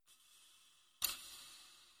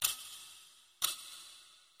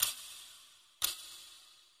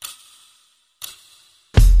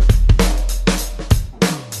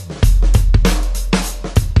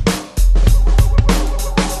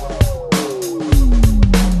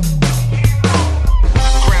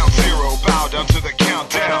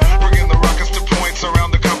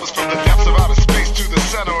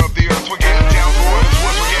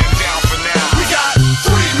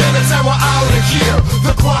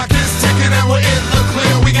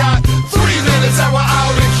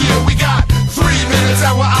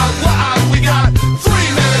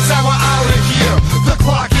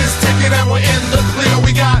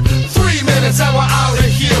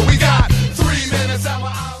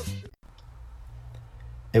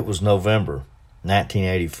It was November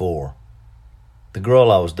 1984. The girl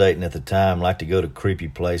I was dating at the time liked to go to creepy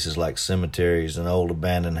places like cemeteries and old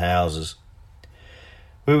abandoned houses.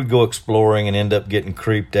 We would go exploring and end up getting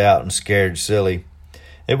creeped out and scared silly.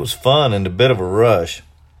 It was fun and a bit of a rush.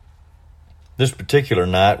 This particular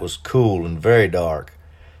night was cool and very dark.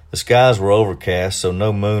 The skies were overcast, so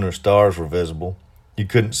no moon or stars were visible. You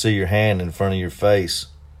couldn't see your hand in front of your face.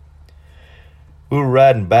 We were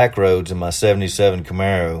riding back roads in my '77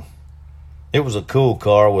 Camaro. It was a cool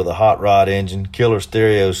car with a hot rod engine, killer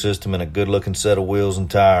stereo system, and a good-looking set of wheels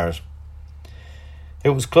and tires. It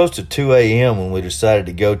was close to 2 a.m. when we decided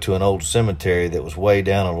to go to an old cemetery that was way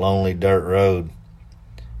down a lonely dirt road.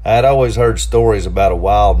 I had always heard stories about a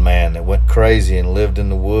wild man that went crazy and lived in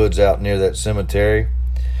the woods out near that cemetery,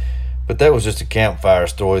 but that was just a campfire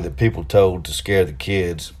story that people told to scare the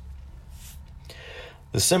kids.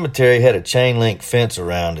 The cemetery had a chain-link fence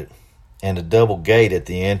around it and a double gate at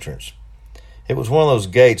the entrance. It was one of those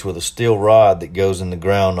gates with a steel rod that goes in the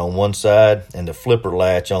ground on one side and a flipper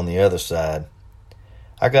latch on the other side.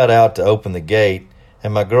 I got out to open the gate,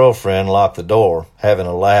 and my girlfriend locked the door, having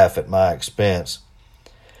a laugh at my expense.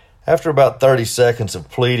 After about 30 seconds of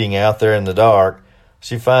pleading out there in the dark,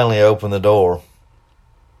 she finally opened the door.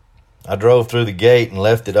 I drove through the gate and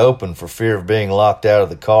left it open for fear of being locked out of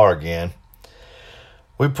the car again.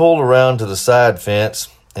 We pulled around to the side fence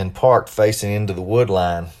and parked facing into the wood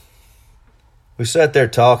line. We sat there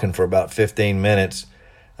talking for about 15 minutes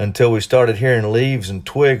until we started hearing leaves and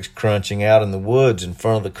twigs crunching out in the woods in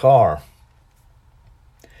front of the car.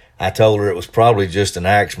 I told her it was probably just an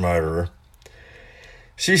axe murderer.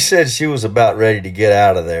 She said she was about ready to get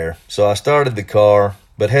out of there, so I started the car,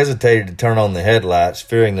 but hesitated to turn on the headlights,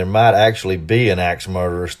 fearing there might actually be an axe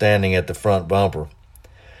murderer standing at the front bumper.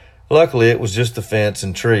 Luckily, it was just the fence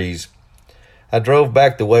and trees. I drove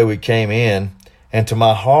back the way we came in, and to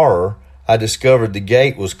my horror, I discovered the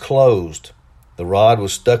gate was closed. The rod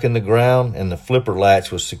was stuck in the ground, and the flipper latch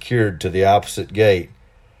was secured to the opposite gate.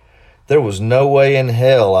 There was no way in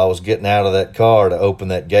hell I was getting out of that car to open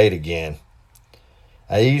that gate again.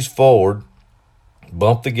 I eased forward,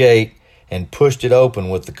 bumped the gate, and pushed it open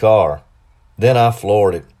with the car. Then I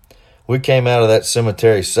floored it. We came out of that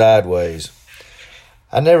cemetery sideways.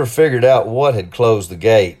 I never figured out what had closed the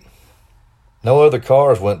gate. No other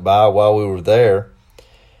cars went by while we were there,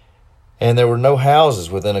 and there were no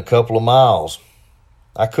houses within a couple of miles.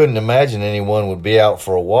 I couldn't imagine anyone would be out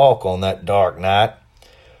for a walk on that dark night,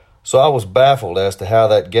 so I was baffled as to how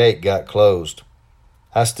that gate got closed.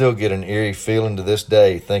 I still get an eerie feeling to this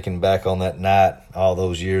day thinking back on that night all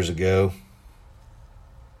those years ago.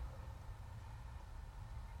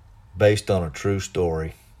 Based on a true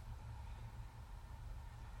story.